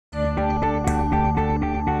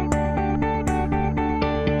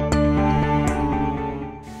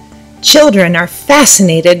Children are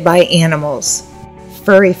fascinated by animals.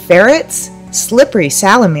 Furry ferrets, slippery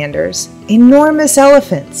salamanders, enormous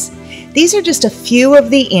elephants. These are just a few of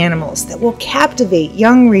the animals that will captivate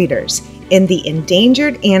young readers in the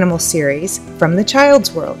Endangered Animals series from the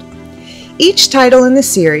Child's World. Each title in the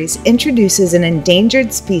series introduces an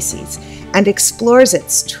endangered species and explores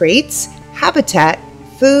its traits, habitat,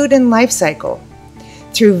 food, and life cycle.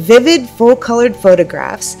 Through vivid, full-colored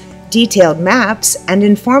photographs, detailed maps, and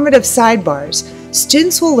informative sidebars,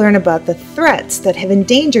 students will learn about the threats that have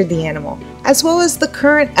endangered the animal, as well as the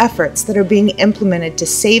current efforts that are being implemented to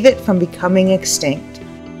save it from becoming extinct.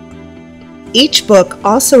 Each book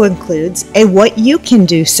also includes a What You Can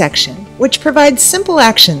Do section, which provides simple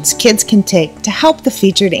actions kids can take to help the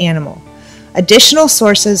featured animal. Additional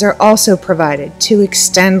sources are also provided to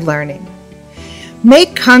extend learning.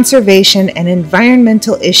 Make conservation and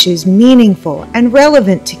environmental issues meaningful and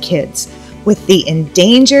relevant to kids with the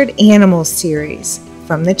Endangered Animals series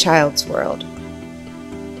from the Child's World.